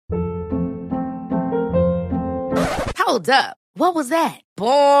Hold up. What was that?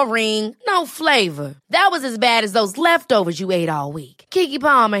 Boring. No flavor. That was as bad as those leftovers you ate all week. Keke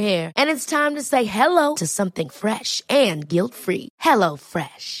Palmer here, and it's time to say hello to something fresh and guilt-free. Hello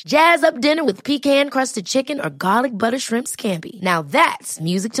Fresh. Jazz up dinner with pecan-crusted chicken or garlic butter shrimp scampi. Now that's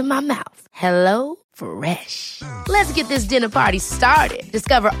music to my mouth. Hello Fresh. Let's get this dinner party started.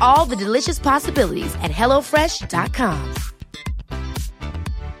 Discover all the delicious possibilities at hellofresh.com.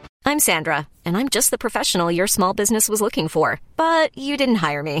 I'm Sandra, and I'm just the professional your small business was looking for. But you didn't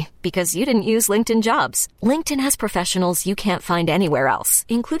hire me because you didn't use LinkedIn Jobs. LinkedIn has professionals you can't find anywhere else,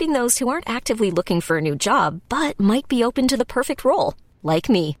 including those who aren't actively looking for a new job, but might be open to the perfect role, like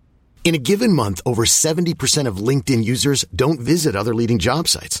me. In a given month, over 70% of LinkedIn users don't visit other leading job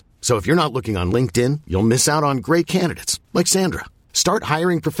sites. So if you're not looking on LinkedIn, you'll miss out on great candidates, like Sandra. Start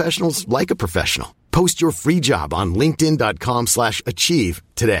hiring professionals like a professional. Post your free job on linkedin.com/achieve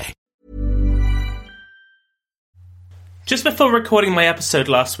today. Just before recording my episode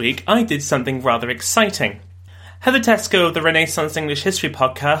last week, I did something rather exciting. Heather Tesco of the Renaissance English History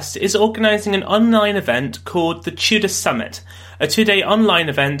podcast is organising an online event called the Tudor Summit, a 2-day online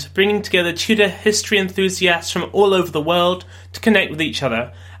event bringing together Tudor history enthusiasts from all over the world to connect with each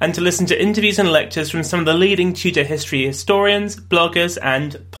other and to listen to interviews and lectures from some of the leading Tudor history historians, bloggers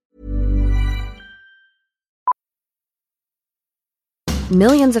and...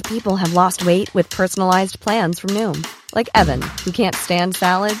 Millions of people have lost weight with personalized plans from Noom. Like Evan, who can't stand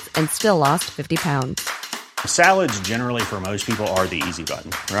salads and still lost 50 pounds. Salads generally for most people are the easy button,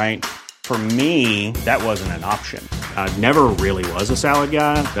 right? For me, that wasn't an option. I never really was a salad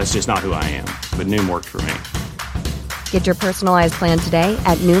guy. That's just not who I am. But Noom worked for me. Get your personalized plan today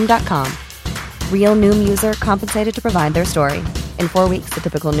at Noom.com. Real Noom user compensated to provide their story. In 4 weeks, the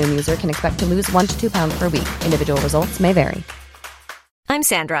typical Noom user can expect to lose 1 to 2 pounds per week. Individual results may vary. I'm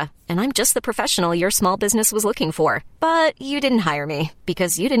Sandra, and I'm just the professional your small business was looking for. But you didn't hire me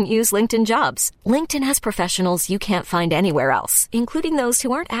because you didn't use LinkedIn Jobs. LinkedIn has professionals you can't find anywhere else, including those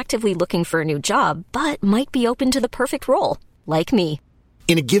who aren't actively looking for a new job, but might be open to the perfect role, like me.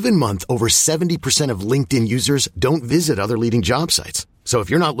 In a given month, over 70% of LinkedIn users don't visit other leading job sites. So if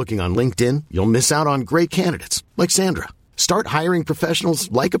you're not looking on LinkedIn, you'll miss out on great candidates, like Sandra. Start hiring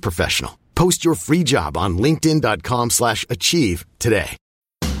professionals like a professional. Post your free job on linkedin.com/achieve today.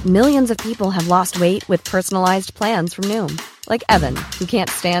 Millions of people have lost weight with personalized plans from Noom. Like Evan, who can't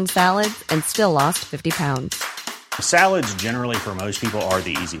stand salads and still lost 50 pounds. Salads generally for most people are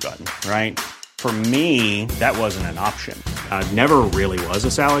the easy button, right? For me, that wasn't an option. I never really was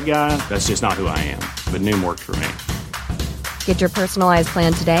a salad guy. That's just not who I am. But Noom worked for me. Get your personalized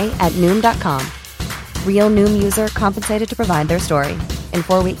plan today at Noom.com. Real Noom user compensated to provide their story. In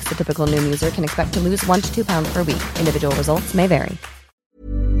 4 weeks, the typical Noom user can expect to lose 1 to 2 pounds per week. Individual results may vary.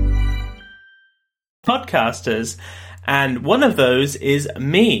 podcasters, and one of those is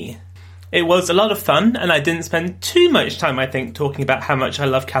me. It was a lot of fun, and I didn't spend too much time, I think, talking about how much I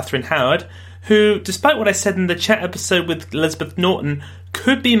love Catherine Howard, who, despite what I said in the chat episode with Elizabeth Norton,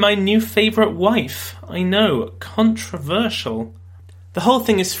 could be my new favourite wife. I know, controversial. The whole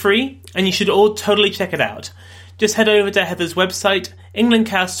thing is free, and you should all totally check it out. Just head over to Heather's website,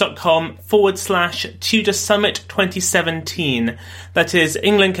 englandcast.com/Tudor Summit 2017. That is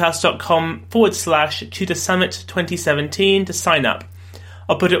englandcast.com/Tudor Summit 2017 to sign up.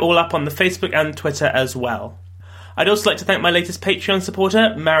 I'll put it all up on the Facebook and Twitter as well. I'd also like to thank my latest Patreon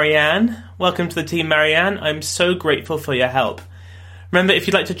supporter, Marianne. Welcome to the team, Marianne. I'm so grateful for your help. Remember, if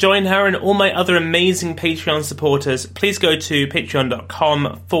you'd like to join her and all my other amazing Patreon supporters, please go to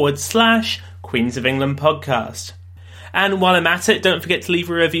patreon.com/Queens of England podcast. And while I'm at it, don't forget to leave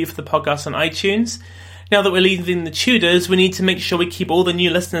a review for the podcast on iTunes. Now that we're leaving the Tudors, we need to make sure we keep all the new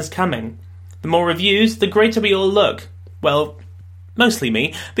listeners coming. The more reviews, the greater we all look. Well, mostly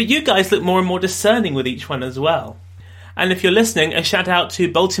me, but you guys look more and more discerning with each one as well. And if you're listening, a shout out to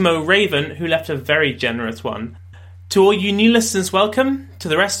Baltimore Raven, who left a very generous one. To all you new listeners, welcome. To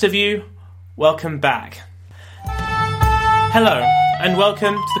the rest of you, welcome back. Hello, and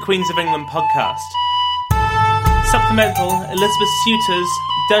welcome to the Queens of England podcast. Supplemental, Elizabeth Suitors,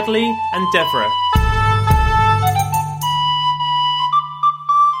 Dudley and Deborah.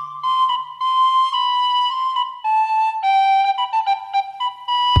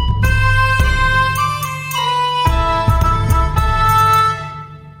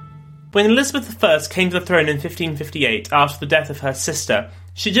 When Elizabeth I came to the throne in 1558 after the death of her sister,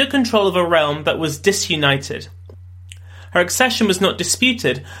 she took control of a realm that was disunited. Her accession was not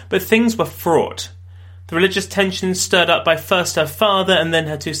disputed, but things were fraught. The religious tensions stirred up by first her father and then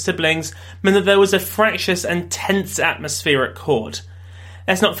her two siblings meant that there was a fractious and tense atmosphere at court.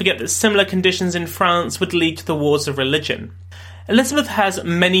 Let's not forget that similar conditions in France would lead to the wars of religion. Elizabeth has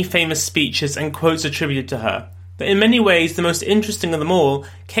many famous speeches and quotes attributed to her, but in many ways the most interesting of them all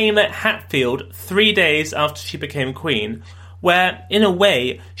came at Hatfield 3 days after she became Queen, where, in a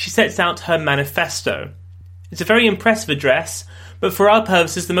way, she sets out her manifesto. It's a very impressive address, but for our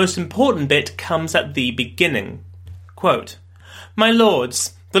purposes the most important bit comes at the beginning. Quote, "My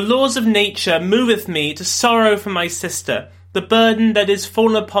lords, the laws of nature moveth me to sorrow for my sister. The burden that is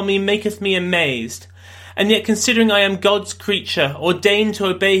fallen upon me maketh me amazed. And yet considering I am God's creature, ordained to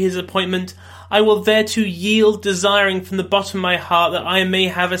obey his appointment, I will thereto yield, desiring from the bottom of my heart that I may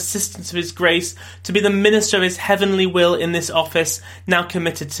have assistance of his grace to be the minister of his heavenly will in this office now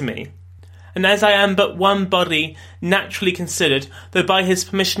committed to me. And as I am but one body, naturally considered, though by his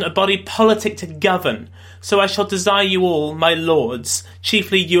permission a body politic to govern, so I shall desire you all, my lords,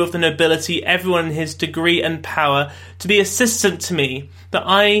 chiefly you of the nobility, everyone in his degree and power, to be assistant to me, that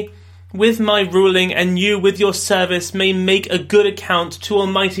I, with my ruling, and you with your service, may make a good account to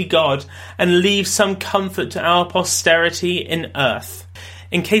Almighty God, and leave some comfort to our posterity in earth."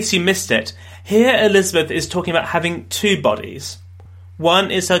 In case you missed it, here Elizabeth is talking about having two bodies.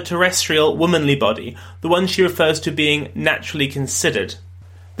 One is her terrestrial, womanly body, the one she refers to being naturally considered.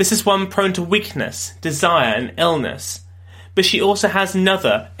 This is one prone to weakness, desire, and illness. But she also has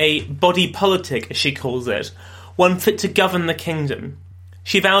another, a body politic, as she calls it, one fit to govern the kingdom.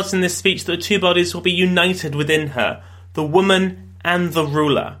 She vows in this speech that the two bodies will be united within her, the woman and the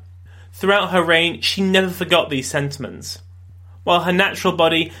ruler. Throughout her reign, she never forgot these sentiments. While her natural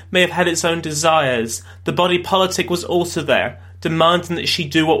body may have had its own desires, the body politic was also there, demanding that she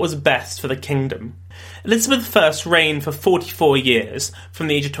do what was best for the kingdom. Elizabeth I reigned for 44 years, from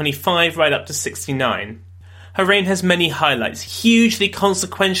the age of 25 right up to 69. Her reign has many highlights, hugely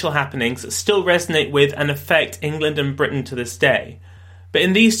consequential happenings that still resonate with and affect England and Britain to this day. But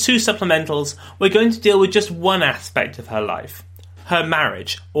in these two supplementals, we're going to deal with just one aspect of her life, her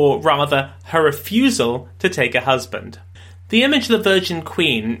marriage, or rather, her refusal to take a husband. The image of the Virgin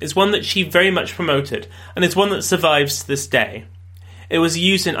Queen is one that she very much promoted, and is one that survives to this day. It was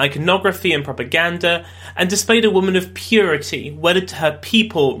used in iconography and propaganda, and displayed a woman of purity, wedded to her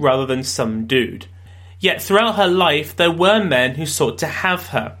people rather than some dude. Yet throughout her life, there were men who sought to have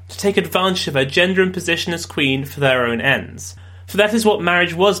her, to take advantage of her gender and position as queen for their own ends. For that is what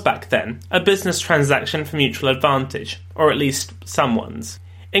marriage was back then, a business transaction for mutual advantage, or at least someone's.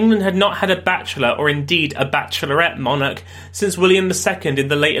 England had not had a bachelor, or indeed a bachelorette monarch, since William II in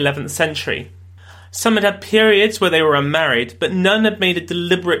the late 11th century. Some had had periods where they were unmarried, but none had made a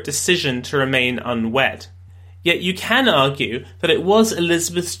deliberate decision to remain unwed. Yet you can argue that it was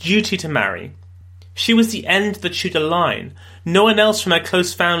Elizabeth's duty to marry. She was the end of the Tudor line. No one else from her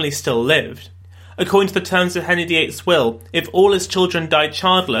close family still lived. According to the terms of Henry VIII's will, if all his children died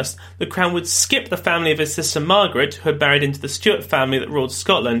childless, the crown would skip the family of his sister Margaret, who had married into the Stuart family that ruled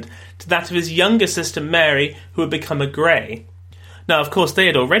Scotland, to that of his younger sister Mary, who had become a Grey. Now, of course, they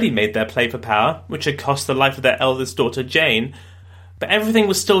had already made their play for power, which had cost the life of their eldest daughter Jane, but everything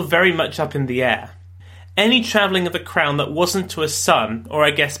was still very much up in the air. Any travelling of the crown that wasn't to a son, or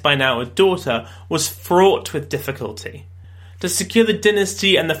I guess by now a daughter, was fraught with difficulty. To secure the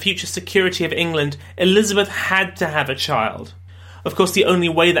dynasty and the future security of England, Elizabeth had to have a child. Of course, the only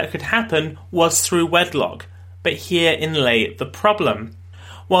way that could happen was through wedlock, but herein lay the problem.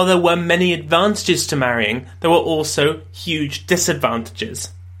 While there were many advantages to marrying, there were also huge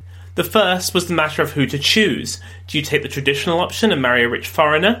disadvantages. The first was the matter of who to choose. Do you take the traditional option and marry a rich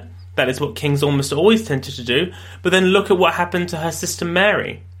foreigner? That is what kings almost always tended to do, but then look at what happened to her sister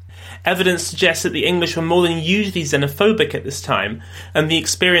Mary. Evidence suggests that the English were more than usually xenophobic at this time, and the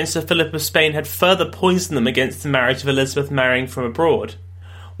experience of Philip of Spain had further poisoned them against the marriage of Elizabeth marrying from abroad.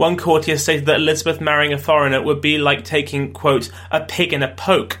 One courtier stated that Elizabeth marrying a foreigner would be like taking, quote, a pig in a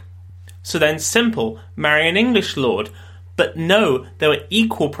poke. So then, simple, marry an English lord. But no, there were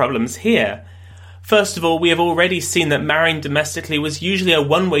equal problems here. First of all, we have already seen that marrying domestically was usually a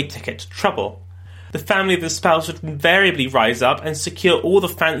one-way ticket to trouble. The family of the spouse would invariably rise up and secure all the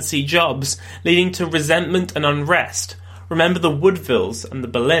fancy jobs, leading to resentment and unrest. Remember the Woodvilles and the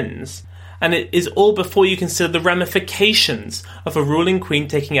Boleyns. And it is all before you consider the ramifications of a ruling queen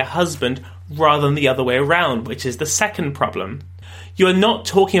taking a husband rather than the other way around, which is the second problem. You are not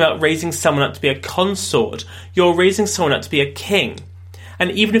talking about raising someone up to be a consort, you're raising someone up to be a king.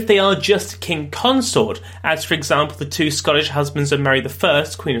 And even if they are just a king consort, as for example the two Scottish husbands of Mary I,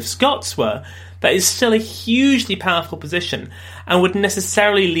 Queen of Scots were, that is still a hugely powerful position, and would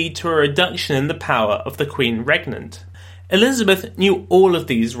necessarily lead to a reduction in the power of the Queen Regnant. Elizabeth knew all of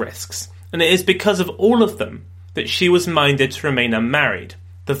these risks, and it is because of all of them, that she was minded to remain unmarried,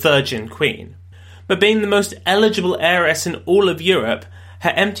 the Virgin Queen. But being the most eligible heiress in all of Europe, her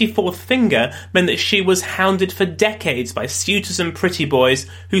empty fourth finger meant that she was hounded for decades by suitors and pretty boys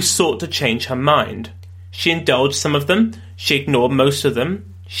who sought to change her mind. She indulged some of them, she ignored most of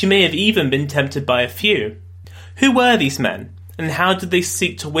them, she may have even been tempted by a few. Who were these men, and how did they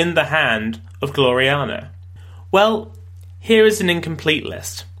seek to win the hand of Gloriana? Well, here is an incomplete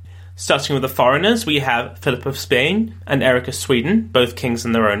list. Starting with the foreigners, we have Philip of Spain and Eric of Sweden, both kings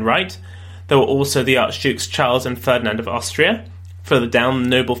in their own right. There were also the Archdukes Charles and Ferdinand of Austria. Further down the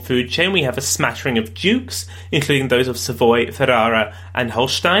noble food chain, we have a smattering of dukes, including those of Savoy, Ferrara and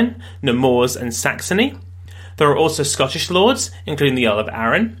Holstein, Nemours and Saxony. There are also Scottish lords, including the Earl of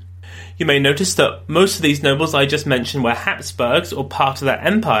Arran. You may notice that most of these nobles I just mentioned were Habsburgs or part of that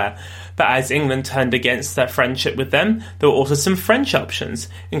empire, but as England turned against their friendship with them, there were also some French options,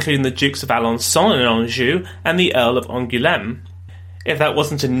 including the Dukes of Alençon and Anjou and the Earl of Angoulême. If that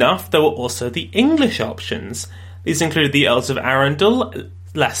wasn't enough, there were also the English options. These included the Earls of Arundel,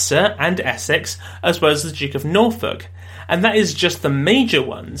 Leicester and Essex, as well as the Duke of Norfolk. And that is just the major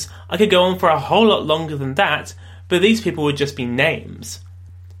ones. I could go on for a whole lot longer than that, but these people would just be names.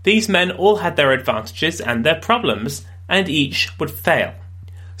 These men all had their advantages and their problems, and each would fail.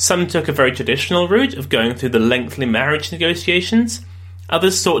 Some took a very traditional route of going through the lengthy marriage negotiations.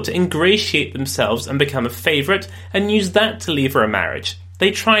 Others sought to ingratiate themselves and become a favourite and use that to lever a marriage.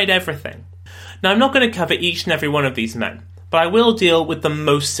 They tried everything. Now, I'm not going to cover each and every one of these men, but I will deal with the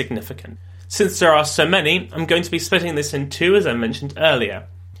most significant. Since there are so many, I'm going to be splitting this in two, as I mentioned earlier.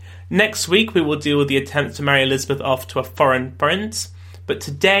 Next week, we will deal with the attempt to marry Elizabeth off to a foreign prince, but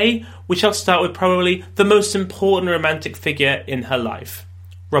today we shall start with probably the most important romantic figure in her life,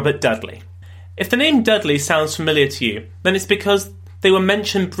 Robert Dudley. If the name Dudley sounds familiar to you, then it's because they were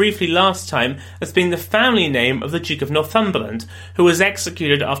mentioned briefly last time as being the family name of the Duke of Northumberland, who was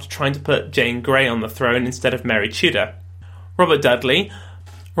executed after trying to put Jane Grey on the throne instead of Mary Tudor. Robert Dudley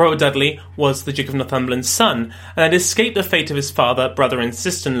was the Duke of Northumberland's son, and had escaped the fate of his father, brother and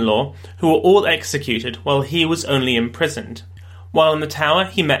sister-in-law, who were all executed while he was only imprisoned. While in the Tower,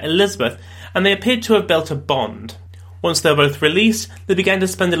 he met Elizabeth, and they appeared to have built a bond. Once they were both released, they began to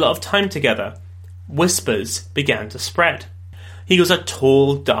spend a lot of time together. Whispers began to spread. He was a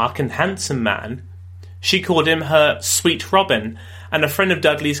tall, dark and handsome man. She called him her Sweet Robin, and a friend of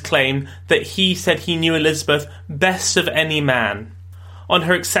Dudley's claimed that he said he knew Elizabeth best of any man. On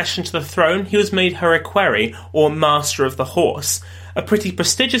her accession to the throne, he was made her equerry, or Master of the Horse, a pretty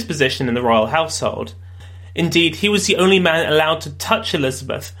prestigious position in the royal household. Indeed, he was the only man allowed to touch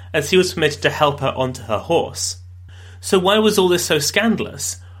Elizabeth, as he was permitted to help her onto her horse. So why was all this so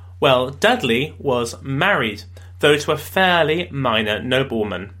scandalous? Well, Dudley was married, though to a fairly minor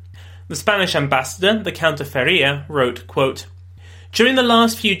noblewoman. The Spanish ambassador, the Count of Feria, wrote, quote, "During the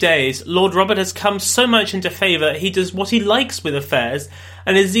last few days, Lord Robert has come so much into favour he does what he likes with affairs,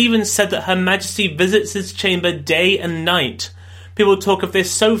 and has even said that Her Majesty visits his chamber day and night. People talk of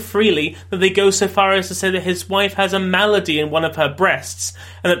this so freely that they go so far as to say that his wife has a malady in one of her breasts,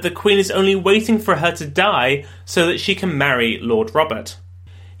 and that the Queen is only waiting for her to die so that she can marry Lord Robert."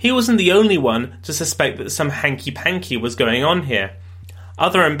 He wasn't the only one to suspect that some hanky-panky was going on here.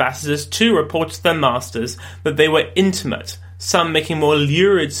 Other ambassadors too reported to their masters that they were intimate, some making more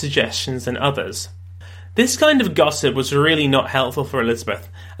lurid suggestions than others. This kind of gossip was really not helpful for Elizabeth,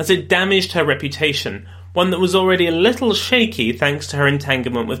 as it damaged her reputation, one that was already a little shaky thanks to her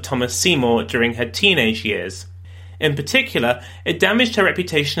entanglement with Thomas Seymour during her teenage years. In particular, it damaged her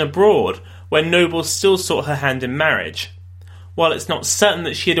reputation abroad, where nobles still sought her hand in marriage. While it's not certain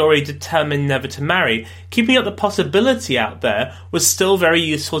that she had already determined never to marry, keeping up the possibility out there was still very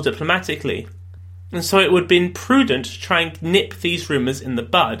useful diplomatically. And so it would have been prudent to try and nip these rumours in the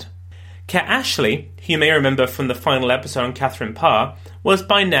bud. Kate Ashley, who you may remember from the final episode on Catherine Parr, was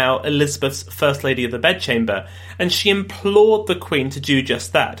by now Elizabeth's First Lady of the Bedchamber, and she implored the Queen to do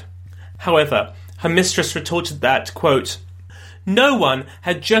just that. However, her mistress retorted that, quote, "No one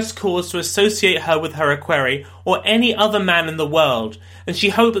had just cause to associate her with her equerry or any other man in the world, and she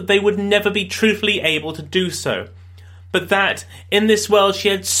hoped that they would never be truthfully able to do so. But that, in this world she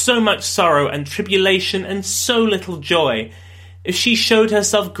had so much sorrow and tribulation and so little joy. If she showed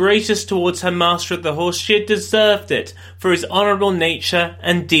herself gracious towards her master of the horse, she had deserved it for his honourable nature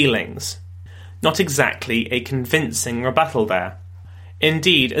and dealings." Not exactly a convincing rebuttal there.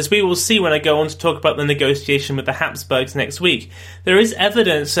 Indeed, as we will see when I go on to talk about the negotiation with the Habsburgs next week, there is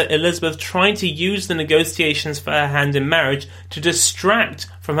evidence that Elizabeth tried to use the negotiations for her hand in marriage to distract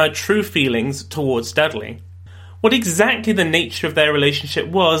from her true feelings towards Dudley. What exactly the nature of their relationship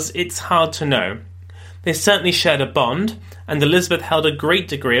was, it's hard to know. They certainly shared a bond, and Elizabeth held a great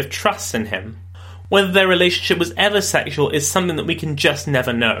degree of trust in him. Whether their relationship was ever sexual is something that we can just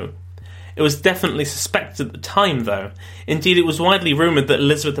never know. It was definitely suspected at the time, though. Indeed, it was widely rumoured that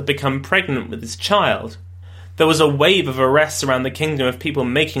Elizabeth had become pregnant with his child. There was a wave of arrests around the kingdom of people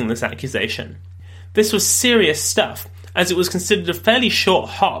making this accusation. This was serious stuff, as it was considered a fairly short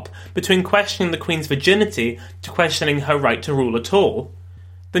hop between questioning the Queen's virginity to questioning her right to rule at all.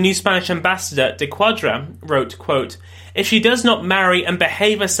 The new Spanish ambassador, de Quadra, wrote, quote, "If she does not marry and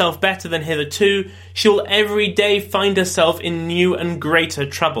behave herself better than hitherto, she will every day find herself in new and greater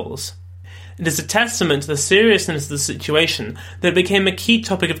troubles." It is a testament to the seriousness of the situation that it became a key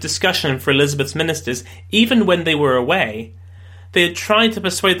topic of discussion for Elizabeth's ministers, even when they were away. They had tried to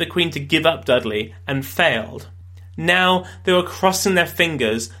persuade the Queen to give up Dudley, and failed. Now they were crossing their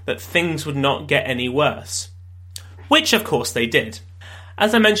fingers that things would not get any worse. Which, of course, they did.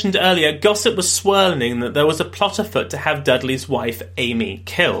 As I mentioned earlier, gossip was swirling that there was a plot afoot to have Dudley's wife, Amy,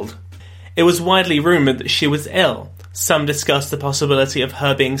 killed. It was widely rumoured that she was ill. Some discussed the possibility of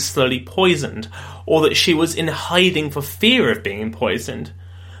her being slowly poisoned, or that she was in hiding for fear of being poisoned.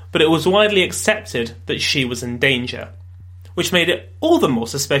 But it was widely accepted that she was in danger. Which made it all the more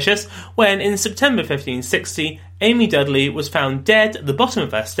suspicious when, in September 1560, Amy Dudley was found dead at the bottom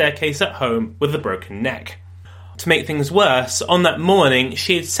of her staircase at home with a broken neck. To make things worse, on that morning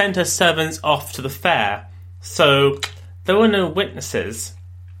she had sent her servants off to the fair, so there were no witnesses.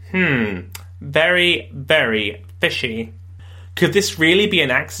 Very, very fishy. Could this really be an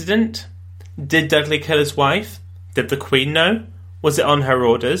accident? Did Dudley kill his wife? Did the Queen know? Was it on her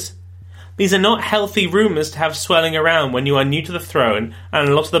orders? These are not healthy rumours to have swirling around when you are new to the throne and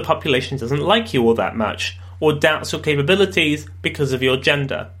a lot of the population doesn't like you all that much, or doubts your capabilities because of your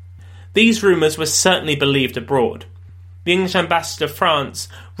gender. These rumours were certainly believed abroad. The English ambassador to France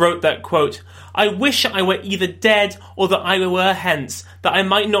wrote that, quote, "I wish I were either dead or that I were hence, that I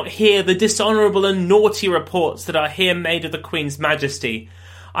might not hear the dishonourable and naughty reports that are here made of the Queen's Majesty.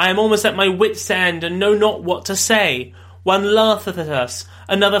 I am almost at my wit's end and know not what to say. One laugheth at us,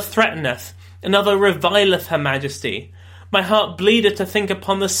 another threateneth, another revileth her Majesty. My heart bleedeth to think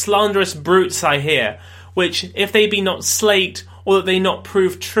upon the slanderous brutes I hear, which, if they be not slaked, or that they not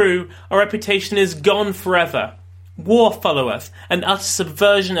prove true, our reputation is gone forever. War followeth, and utter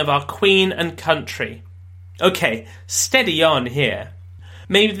subversion of our Queen and country." Okay, steady on here.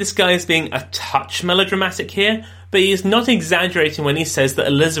 Maybe this guy is being a touch melodramatic here, but he is not exaggerating when he says that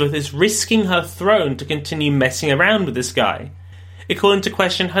Elizabeth is risking her throne to continue messing around with this guy. It called into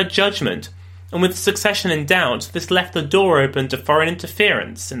question her judgment, and with succession in doubt, this left the door open to foreign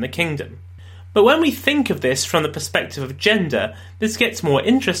interference in the kingdom. But when we think of this from the perspective of gender, this gets more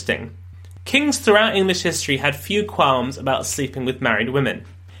interesting. Kings throughout English history had few qualms about sleeping with married women.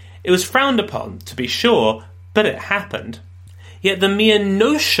 It was frowned upon, to be sure, but it happened. Yet the mere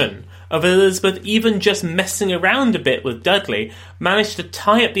notion of Elizabeth even just messing around a bit with Dudley managed to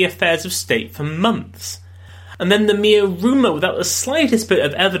tie up the affairs of state for months. And then the mere rumour without the slightest bit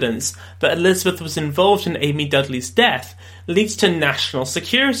of evidence that Elizabeth was involved in Amy Dudley's death leads to national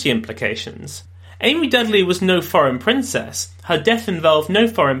security implications. Amy Dudley was no foreign princess. Her death involved no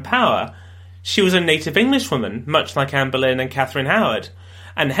foreign power. She was a native Englishwoman, much like Anne Boleyn and Catherine Howard,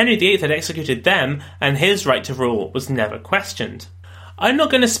 and Henry VIII had executed them, and his right to rule was never questioned. I'm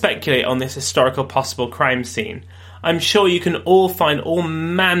not going to speculate on this historical possible crime scene. I'm sure you can all find all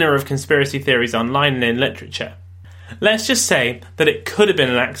manner of conspiracy theories online and in literature. Let's just say that it could have been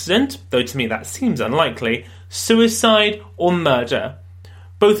an accident, though to me that seems unlikely, suicide or murder,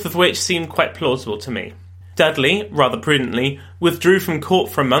 both of which seem quite plausible to me. Dudley, rather prudently, withdrew from court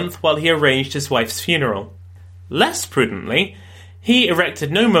for a month while he arranged his wife's funeral. Less prudently, he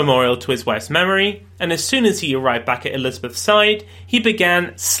erected no memorial to his wife's memory, and as soon as he arrived back at Elizabeth's side, he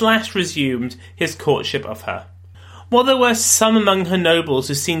began/resumed his courtship of her. While there were some among her nobles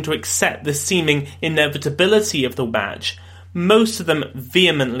who seemed to accept the seeming inevitability of the match, most of them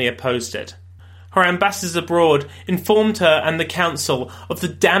vehemently opposed it. Her ambassadors abroad informed her and the council of the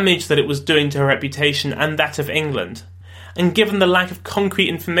damage that it was doing to her reputation and that of England. And given the lack of concrete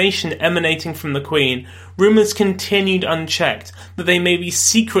information emanating from the Queen, rumours continued unchecked that they may be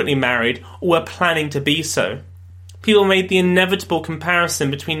secretly married or were planning to be so. People made the inevitable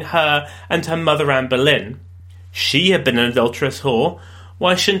comparison between her and her mother Anne Boleyn. She had been an adulterous whore,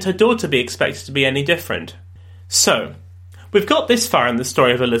 why shouldn't her daughter be expected to be any different? So, we've got this far in the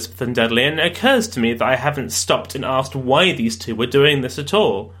story of Elizabeth and Dudley, and it occurs to me that I haven't stopped and asked why these two were doing this at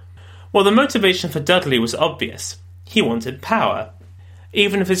all. Well, the motivation for Dudley was obvious. He wanted power.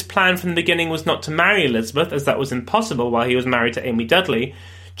 Even if his plan from the beginning was not to marry Elizabeth, as that was impossible while he was married to Amy Dudley,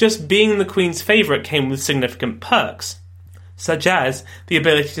 Just being the Queen's favourite came with significant perks, such as the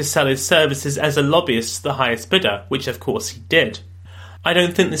ability to sell his services as a lobbyist to the highest bidder, which of course he did. I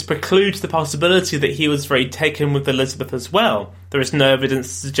don't think this precludes the possibility that he was very taken with Elizabeth as well. There is no evidence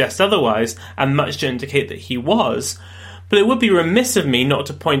to suggest otherwise, and much to indicate that he was, but it would be remiss of me not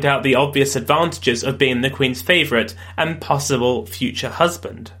to point out the obvious advantages of being the Queen's favourite and possible future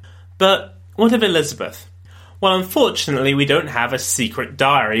husband. But what of Elizabeth? Well, unfortunately, we don't have a secret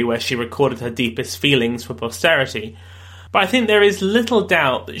diary where she recorded her deepest feelings for posterity, but I think there is little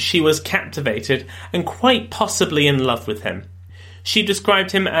doubt that she was captivated and quite possibly in love with him. She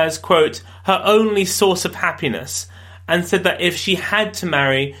described him as, quote, her only source of happiness, and said that if she had to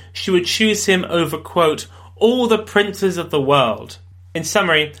marry, she would choose him over, quote, all the princes of the world. In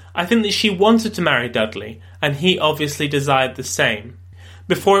summary, I think that she wanted to marry Dudley, and he obviously desired the same.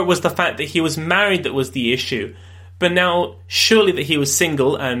 Before it was the fact that he was married that was the issue, but now, surely that he was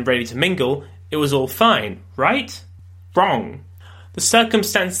single and ready to mingle, it was all fine, right? Wrong. The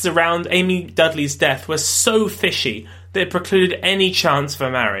circumstances around Amy Dudley's death were so fishy that it precluded any chance of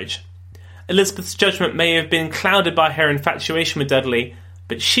a marriage. Elizabeth's judgment may have been clouded by her infatuation with Dudley,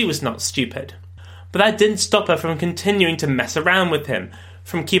 but she was not stupid. But that didn't stop her from continuing to mess around with him,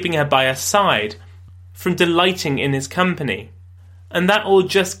 from keeping her by her side, from delighting in his company. And that all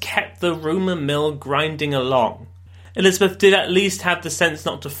just kept the rumour mill grinding along. Elizabeth did at least have the sense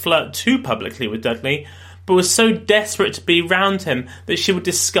not to flirt too publicly with Dudley, but was so desperate to be round him that she would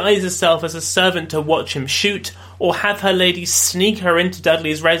disguise herself as a servant to watch him shoot, or have her ladies sneak her into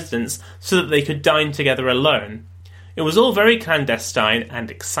Dudley's residence so that they could dine together alone. It was all very clandestine and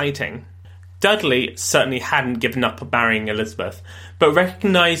exciting. Dudley certainly hadn't given up on marrying Elizabeth, but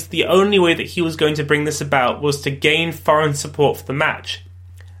recognised the only way that he was going to bring this about was to gain foreign support for the match.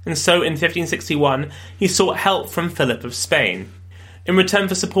 And so in 1561 he sought help from Philip of Spain. In return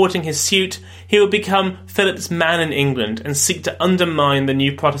for supporting his suit, he would become Philip's man in England and seek to undermine the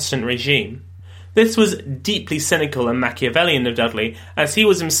new Protestant regime. This was deeply cynical and Machiavellian of Dudley, as he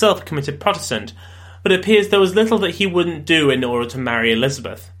was himself a committed Protestant, but it appears there was little that he wouldn't do in order to marry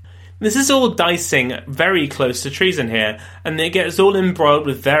Elizabeth. This is all dicing very close to treason here, and it gets all embroiled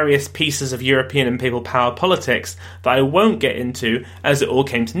with various pieces of European and papal power politics that I won't get into, as it all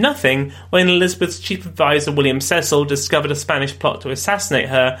came to nothing when Elizabeth's chief advisor William Cecil discovered a Spanish plot to assassinate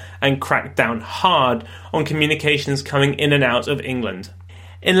her and cracked down hard on communications coming in and out of England.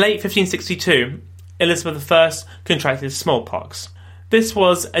 In late 1562, Elizabeth I contracted smallpox. This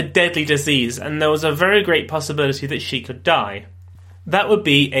was a deadly disease, and there was a very great possibility that she could die. That would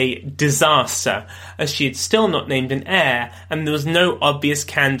be a disaster, as she had still not named an heir, and there was no obvious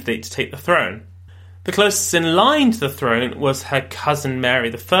candidate to take the throne. The closest in line to the throne was her cousin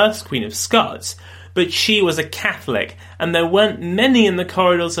Mary I, Queen of Scots, but she was a Catholic, and there weren't many in the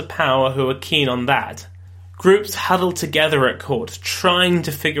corridors of power who were keen on that. Groups huddled together at court, trying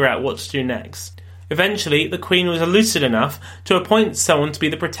to figure out what to do next. Eventually, the Queen was lucid enough to appoint someone to be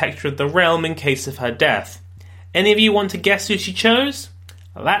the protector of the realm in case of her death. Any of you want to guess who she chose?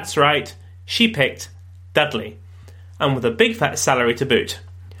 Well, that's right, she picked Dudley, and with a big fat salary to boot.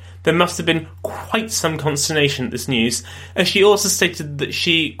 There must have been quite some consternation at this news, as she also stated that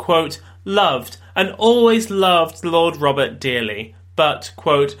she, quote, loved and always loved Lord Robert dearly, but,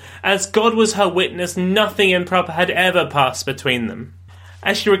 quote, as God was her witness, nothing improper had ever passed between them.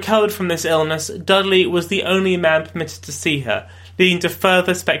 As she recovered from this illness, Dudley was the only man permitted to see her, leading to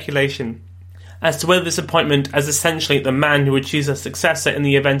further speculation as to whether this appointment as essentially the man who would choose her successor in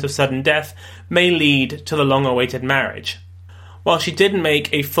the event of sudden death may lead to the long-awaited marriage. While she didn't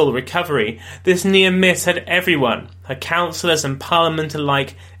make a full recovery, this near miss had everyone, her councillors and Parliament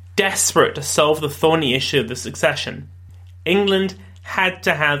alike, desperate to solve the thorny issue of the succession. England had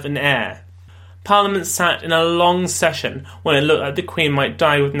to have an heir. Parliament sat in a long session when it looked like the Queen might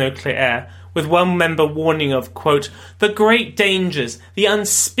die with no clear heir, with one member warning of, quote, the great dangers, the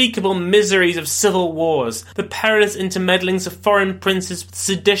unspeakable miseries of civil wars, the perilous intermeddlings of foreign princes with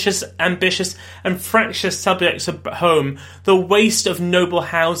seditious, ambitious, and fractious subjects at home, the waste of noble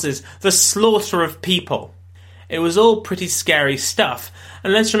houses, the slaughter of people. It was all pretty scary stuff,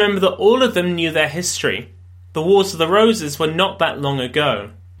 and let's remember that all of them knew their history. The Wars of the Roses were not that long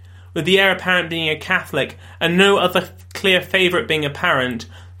ago. With the heir apparent being a Catholic, and no other clear favourite being apparent,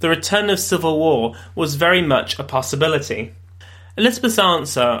 the return of civil war was very much a possibility. Elizabeth's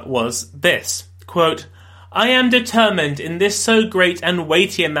answer was this, quote, I am determined in this so great and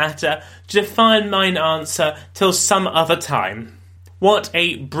weighty a matter to define mine answer till some other time. What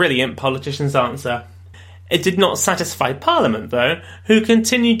a brilliant politician's answer. It did not satisfy Parliament, though, who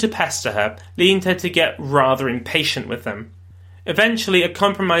continued to pester her, leading her to get rather impatient with them. Eventually, a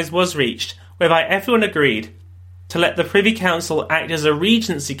compromise was reached, whereby everyone agreed to let the Privy Council act as a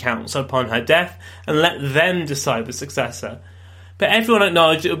regency council upon her death and let them decide the successor. But everyone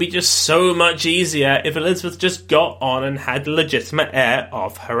acknowledged it would be just so much easier if Elizabeth just got on and had a legitimate heir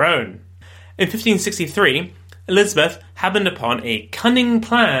of her own. In 1563, Elizabeth happened upon a cunning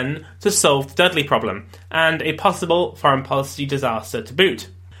plan to solve the Dudley problem, and a possible foreign policy disaster to boot.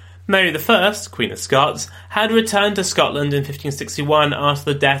 Mary I, Queen of Scots, had returned to Scotland in 1561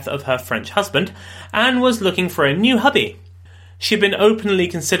 after the death of her French husband, and was looking for a new hubby. She had been openly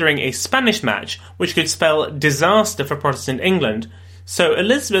considering a Spanish match, which could spell disaster for Protestant England, so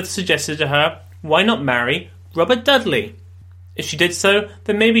Elizabeth suggested to her, why not marry Robert Dudley? If she did so,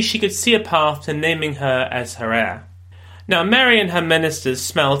 then maybe she could see a path to naming her as her heir. Now, Mary and her ministers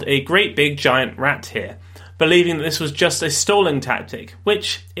smelled a great big giant rat here, believing that this was just a stalling tactic,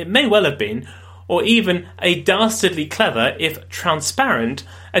 which it may well have been, or even a dastardly clever, if transparent,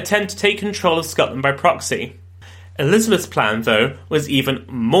 attempt to take control of Scotland by proxy. Elizabeth's plan, though, was even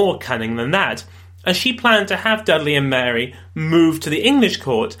more cunning than that, as she planned to have Dudley and Mary move to the English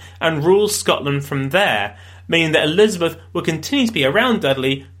court and rule Scotland from there, meaning that Elizabeth would continue to be around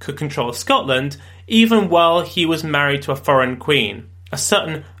Dudley, could control Scotland, even while he was married to a foreign queen. A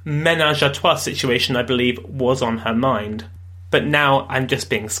certain ménage à trois situation, I believe, was on her mind. But now I'm just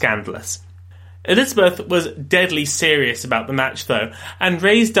being scandalous. Elizabeth was deadly serious about the match, though, and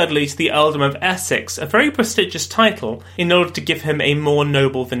raised Dudley to the earldom of Essex, a very prestigious title, in order to give him a more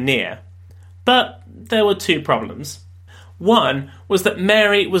noble veneer. But there were two problems. One was that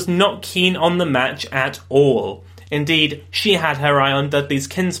Mary was not keen on the match at all. Indeed, she had her eye on Dudley's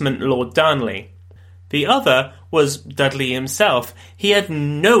kinsman, Lord Darnley. The other was Dudley himself. He had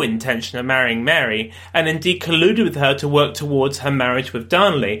no intention of marrying Mary, and indeed colluded with her to work towards her marriage with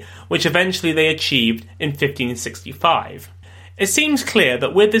Darnley, which eventually they achieved in 1565. It seems clear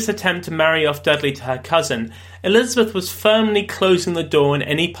that with this attempt to marry off Dudley to her cousin, Elizabeth was firmly closing the door on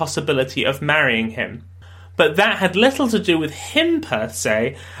any possibility of marrying him. But that had little to do with him per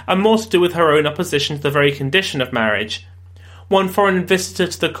se, and more to do with her own opposition to the very condition of marriage. One foreign visitor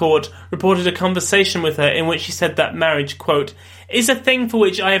to the court reported a conversation with her in which she said that marriage, quote, is a thing for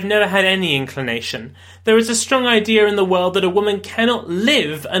which I have never had any inclination. There is a strong idea in the world that a woman cannot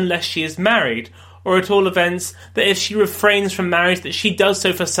live unless she is married, or at all events, that if she refrains from marriage, that she does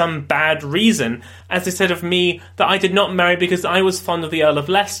so for some bad reason, as they said of me, that I did not marry because I was fond of the Earl of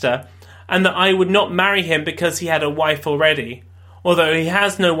Leicester, and that I would not marry him because he had a wife already. Although he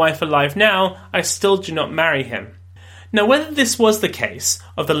has no wife alive now, I still do not marry him. Now, whether this was the case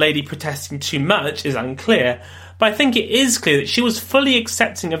of the lady protesting too much is unclear, but I think it is clear that she was fully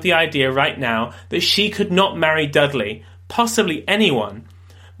accepting of the idea right now that she could not marry Dudley, possibly anyone.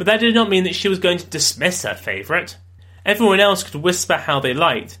 But that did not mean that she was going to dismiss her favourite. Everyone else could whisper how they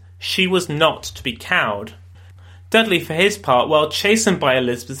liked. She was not to be cowed. Dudley, for his part, while chastened by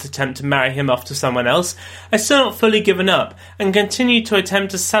Elizabeth's attempt to marry him off to someone else, has still not fully given up, and continued to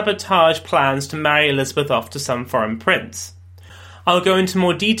attempt to sabotage plans to marry Elizabeth off to some foreign prince. I'll go into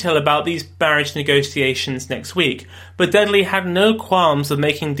more detail about these marriage negotiations next week, but Dudley had no qualms with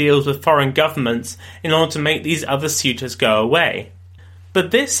making deals with foreign governments in order to make these other suitors go away.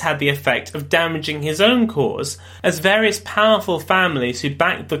 But this had the effect of damaging his own cause, as various powerful families who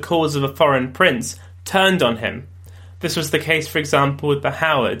backed the cause of a foreign prince turned on him. This was the case, for example, with the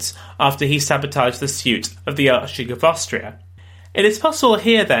Howards, after he sabotaged the suit of the Archduke of Austria. It is possible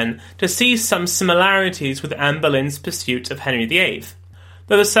here, then, to see some similarities with Anne Boleyn's pursuit of Henry VIII.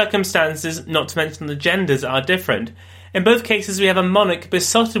 Though the circumstances, not to mention the genders, are different, in both cases we have a monarch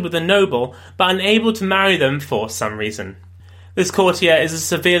besotted with a noble, but unable to marry them for some reason. This courtier is a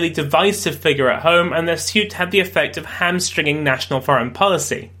severely divisive figure at home, and their suit had the effect of hamstringing national foreign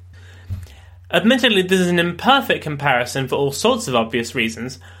policy. Admittedly, this is an imperfect comparison for all sorts of obvious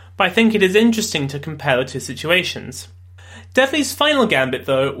reasons, but I think it is interesting to compare the two situations. Dudley's final gambit,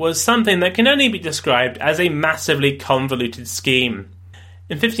 though, was something that can only be described as a massively convoluted scheme.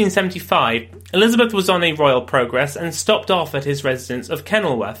 In 1575, Elizabeth was on a royal progress and stopped off at his residence of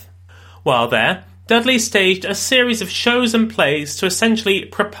Kenilworth. While there, Dudley staged a series of shows and plays to essentially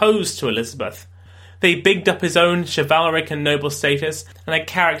propose to Elizabeth. They bigged up his own chivalric and noble status, and had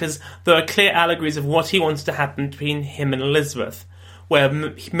characters that were clear allegories of what he wanted to happen between him and Elizabeth,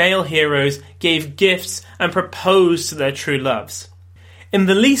 where male heroes gave gifts and proposed to their true loves. In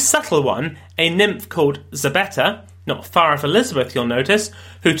the least subtle one, a nymph called Zabetta, not far off Elizabeth you'll notice,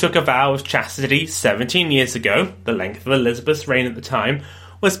 who took a vow of chastity 17 years ago, the length of Elizabeth's reign at the time,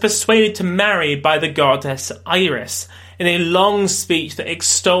 was persuaded to marry by the goddess Iris, in a long speech that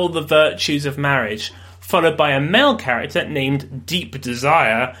extolled the virtues of marriage, followed by a male character named Deep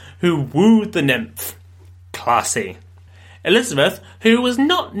Desire, who wooed the nymph. Classy. Elizabeth, who was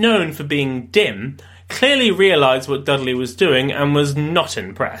not known for being dim, clearly realised what Dudley was doing and was not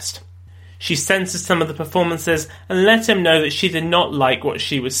impressed. She censored some of the performances and let him know that she did not like what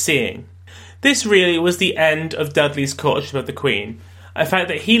she was seeing. This really was the end of Dudley's courtship of the Queen, a fact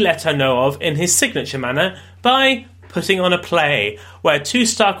that he let her know of in his signature manner by putting on a play where two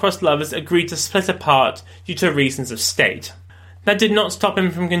star-crossed lovers agreed to split apart due to reasons of state. That did not stop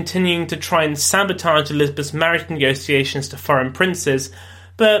him from continuing to try and sabotage Elizabeth's marriage negotiations to foreign princes,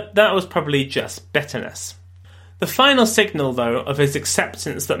 but that was probably just bitterness. The final signal, though, of his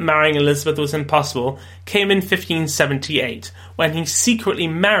acceptance that marrying Elizabeth was impossible came in 1578, when he secretly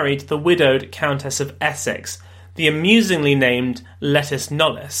married the widowed Countess of Essex, the amusingly named Lettice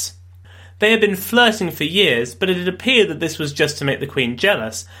Knollys. They had been flirting for years, but it had appeared that this was just to make the Queen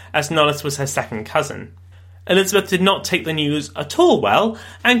jealous, as Knollys was her second cousin. Elizabeth did not take the news at all well,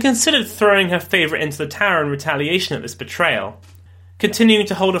 and considered throwing her favourite into the Tower in retaliation at this betrayal. Continuing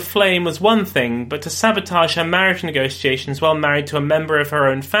to hold a flame was one thing, but to sabotage her marriage negotiations while married to a member of her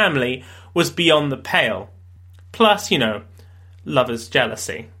own family was beyond the pale. Plus, lovers'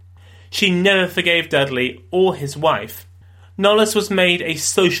 jealousy. She never forgave Dudley or his wife. Knollys was made a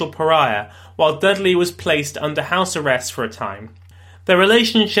social pariah, while Dudley was placed under house arrest for a time. Their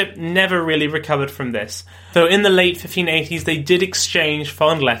relationship never really recovered from this, though in the late 1580s they did exchange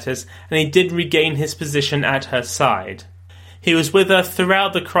fond letters and he did regain his position at her side. He was with her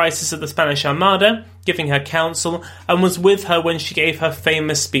throughout the crisis of the Spanish Armada, giving her counsel, and was with her when she gave her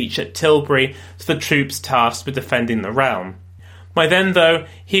famous speech at Tilbury to the troops tasked with defending the realm. By then, though,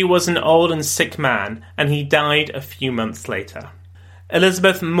 he was an old and sick man, and he died a few months later.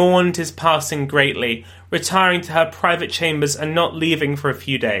 Elizabeth mourned his passing greatly, retiring to her private chambers and not leaving for a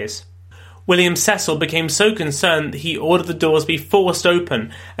few days. William Cecil became so concerned that he ordered the doors be forced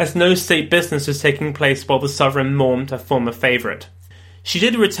open, as no state business was taking place while the sovereign mourned her former favourite. She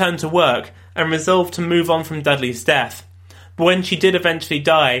did return to work, and resolved to move on from Dudley's death. But when she did eventually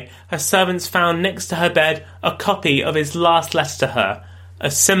die, her servants found next to her bed a copy of his last letter to her, a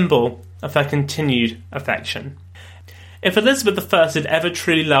symbol of her continued affection. If Elizabeth I had ever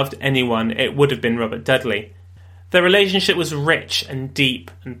truly loved anyone, it would have been Robert Dudley. Their relationship was rich and deep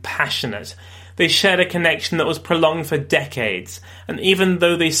and passionate. They shared a connection that was prolonged for decades, and even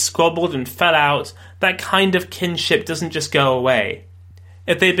though they squabbled and fell out, that kind of kinship doesn't just go away.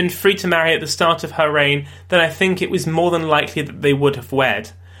 If they had been free to marry at the start of her reign, then I think it was more than likely that they would have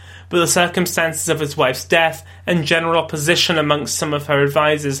wed. But the circumstances of his wife's death and general opposition amongst some of her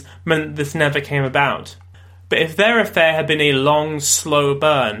advisers meant that this never came about. But if their affair had been a long, slow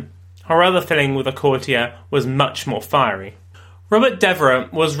burn, her other feeling with a courtier was much more fiery. Robert Devereux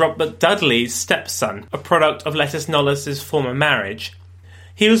was Robert Dudley's stepson, a product of Lettice Knollys' former marriage.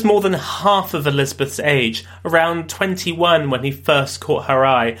 He was more than half of Elizabeth's age, around 21 when he first caught her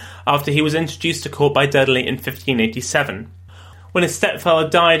eye, after he was introduced to court by Dudley in 1587. When his stepfather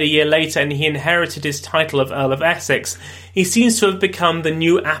died a year later and he inherited his title of Earl of Essex, he seems to have become the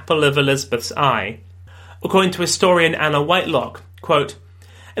new apple of Elizabeth's eye. According to historian Anna Whitelock, quote,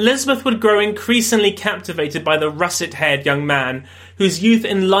 Elizabeth would grow increasingly captivated by the russet-haired young man, whose youth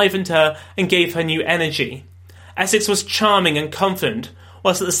enlivened her and gave her new energy. Essex was charming and confident,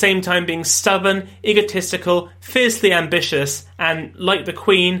 whilst at the same time being stubborn, egotistical, fiercely ambitious, and, like the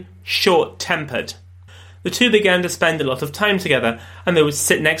Queen, short-tempered. The two began to spend a lot of time together, and they would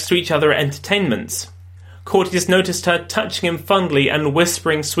sit next to each other at entertainments. Courtiers noticed her touching him fondly and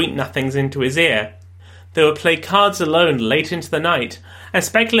whispering sweet nothings into his ear. They would play cards alone late into the night, and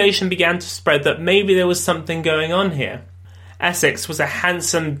speculation began to spread that maybe there was something going on here. Essex was a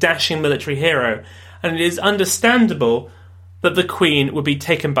handsome, dashing military hero, and it is understandable that the Queen would be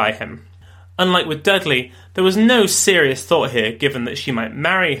taken by him. Unlike with Dudley, there was no serious thought here given that she might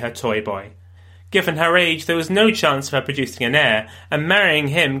marry her toy boy. Given her age, there was no chance of her producing an heir, and marrying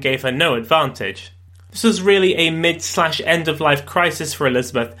him gave her no advantage. This was really a mid-/end-of-life crisis for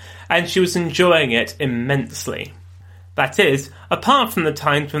Elizabeth, and she was enjoying it immensely. That is, apart from the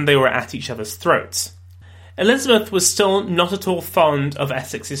times when they were at each other's throats. Elizabeth was still not at all fond of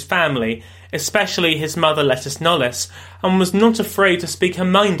Essex's family, especially his mother Lettice Knollys, and was not afraid to speak her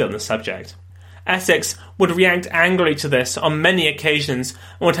mind on the subject. Essex would react angrily to this on many occasions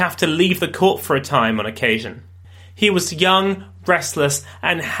and would have to leave the court for a time on occasion. He was young, restless,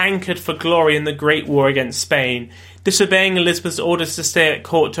 and hankered for glory in the Great War against Spain, disobeying Elizabeth's orders to stay at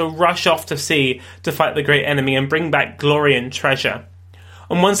court to rush off to sea to fight the great enemy and bring back glory and treasure.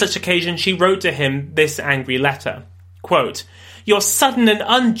 On one such occasion she wrote to him this angry letter, Quote, "Your sudden and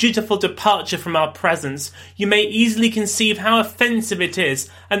undutiful departure from our presence, you may easily conceive how offensive it is,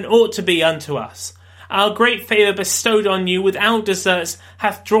 and ought to be unto us. Our great favour bestowed on you without deserts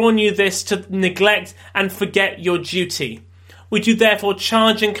hath drawn you this to neglect and forget your duty. We do therefore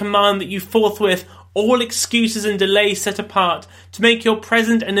charge and command that you forthwith, all excuses and delays set apart, to make your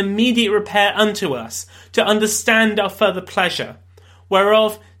present and immediate repair unto us, to understand our further pleasure.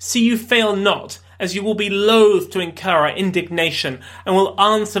 Whereof, see you fail not, as you will be loath to incur our indignation, and will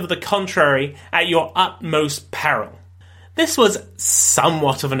answer for the contrary at your utmost peril." This was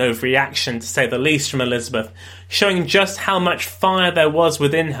somewhat of an overreaction, to say the least, from Elizabeth, showing just how much fire there was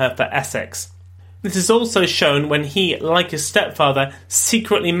within her for Essex. This is also shown when he, like his stepfather,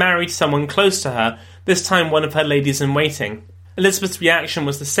 secretly married someone close to her, this time one of her ladies-in-waiting. Elizabeth's reaction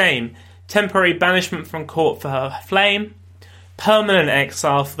was the same: temporary banishment from court for her flame, permanent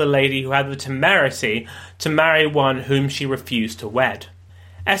exile for the lady who had the temerity to marry one whom she refused to wed.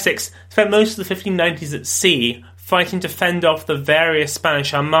 Essex spent most of the 1590s at sea, fighting to fend off the various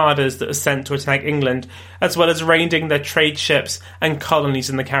Spanish armadas that were sent to attack England, as well as raiding their trade ships and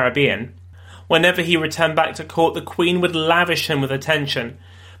colonies in the Caribbean. Whenever he returned back to court, the Queen would lavish him with attention,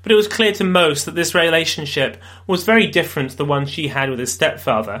 but it was clear to most that this relationship was very different to the one she had with his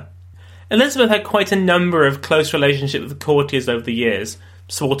stepfather. Elizabeth had quite a number of close relationships with courtiers over the years,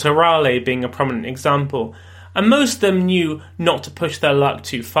 Sir Walter Raleigh being a prominent example, and most of them knew not to push their luck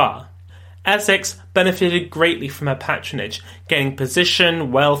too far. Essex benefited greatly from her patronage, gaining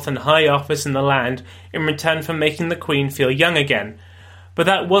position, wealth and high office in the land in return for making the Queen feel young again. But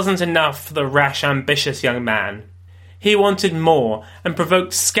that wasn't enough for the rash, ambitious young man. He wanted more, and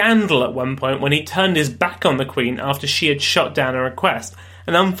provoked scandal at one point when he turned his back on the Queen after she had shot down a request,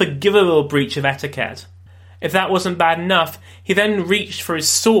 an unforgivable breach of etiquette. If that wasn't bad enough, he then reached for his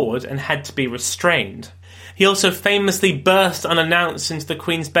sword and had to be restrained. He also famously burst unannounced into the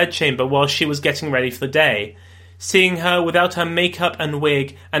Queen's bedchamber while she was getting ready for the day, seeing her without her makeup and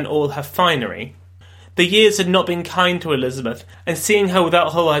wig and all her finery. The years had not been kind to Elizabeth, and seeing her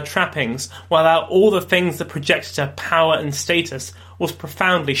without all her trappings, without all the things that projected her power and status, was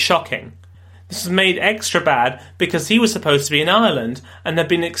profoundly shocking. This was made extra bad because he was supposed to be in Ireland and had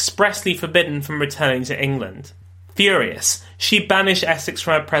been expressly forbidden from returning to England. Furious, she banished Essex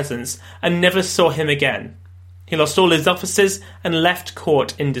from her presence and never saw him again. He lost all his offices and left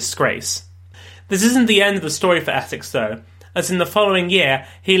court in disgrace. This isn't the end of the story for Essex, though, as in the following year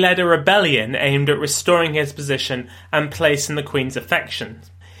he led a rebellion aimed at restoring his position and place in the Queen's affections.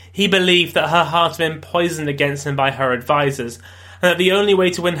 He believed that her heart had been poisoned against him by her advisers, and that the only way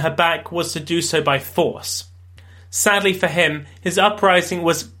to win her back was to do so by force. Sadly for him, his uprising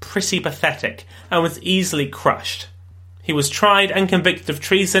was pretty pathetic and was easily crushed. He was tried and convicted of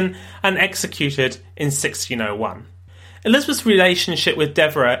treason and executed in 1601. Elizabeth's relationship with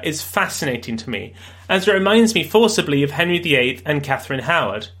Devereux is fascinating to me, as it reminds me forcibly of Henry VIII and Catherine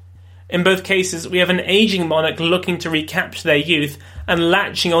Howard. In both cases, we have an ageing monarch looking to recapture their youth and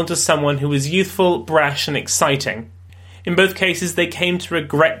latching onto someone who was youthful, brash and exciting. In both cases, they came to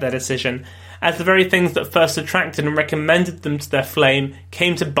regret their decision, as the very things that first attracted and recommended them to their flame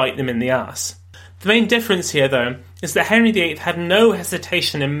came to bite them in the arse. The main difference here, though, is that Henry VIII had no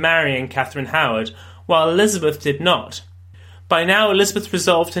hesitation in marrying Catherine Howard, while Elizabeth did not. By now, Elizabeth's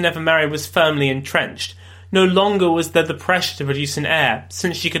resolve to never marry was firmly entrenched. No longer was there the pressure to produce an heir,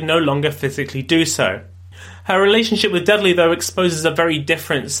 since she could no longer physically do so. Her relationship with Dudley, though, exposes a very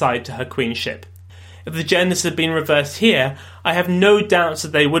different side to her queenship. If the genders had been reversed here, I have no doubts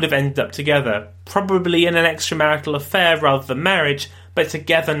that they would have ended up together, probably in an extramarital affair rather than marriage, but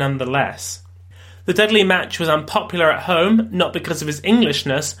together nonetheless. The Dudley match was unpopular at home, not because of his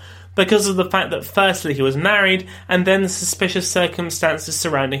Englishness, because of the fact that firstly he was married, and then the suspicious circumstances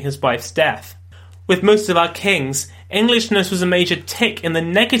surrounding his wife's death. With most of our kings, Englishness was a major tick in the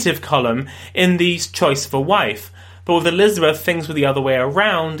negative column in the choice of a wife, but with Elizabeth things were the other way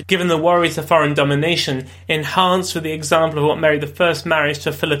around, given the worries of foreign domination, enhanced with the example of what Mary I's marriage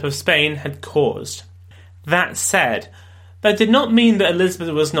to Philip of Spain had caused. That said, that did not mean that Elizabeth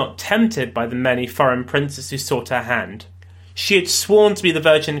was not tempted by the many foreign princes who sought her hand. She had sworn to be the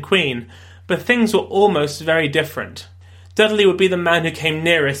Virgin Queen, but things were almost very different. Dudley would be the man who came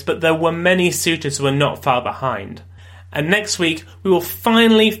nearest, but there were many suitors who were not far behind. And next week, we will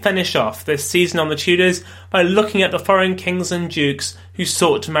finally finish off this season on the Tudors by looking at the foreign kings and dukes who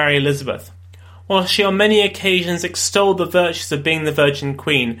sought to marry Elizabeth. While she on many occasions extolled the virtues of being the Virgin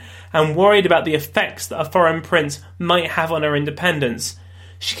Queen and worried about the effects that a foreign prince might have on her independence,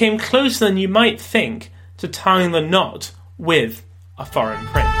 she came closer than you might think to tying the knot with a foreign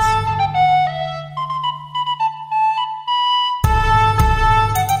prince.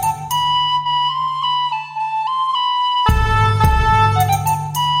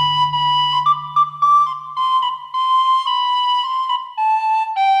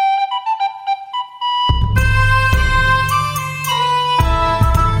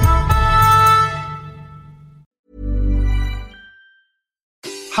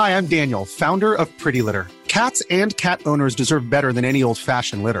 Hi, I'm Daniel, founder of Pretty Litter. Cats and cat owners deserve better than any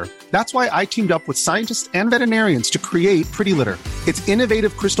old-fashioned litter. That's why I teamed up with scientists and veterinarians to create Pretty Litter. Its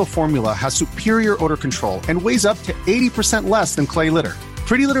innovative crystal formula has superior odor control and weighs up to 80% less than clay litter.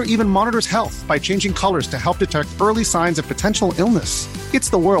 Pretty Litter even monitors health by changing colors to help detect early signs of potential illness. It's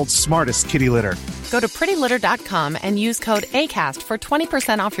the world's smartest kitty litter. Go to prettylitter.com and use code ACAST for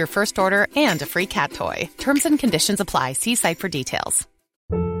 20% off your first order and a free cat toy. Terms and conditions apply. See site for details.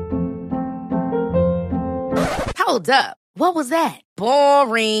 Hold up. What was that?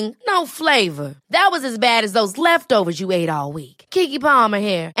 Boring. No flavor. That was as bad as those leftovers you ate all week. Keke Palmer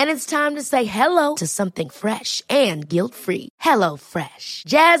here, and it's time to say hello to something fresh and guilt-free. Hello Fresh.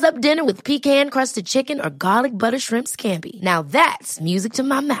 Jazz up dinner with pecan-crusted chicken or garlic butter shrimp scampi. Now that's music to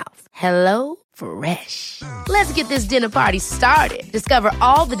my mouth. Hello Fresh. Let's get this dinner party started. Discover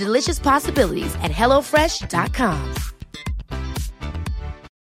all the delicious possibilities at HelloFresh.com.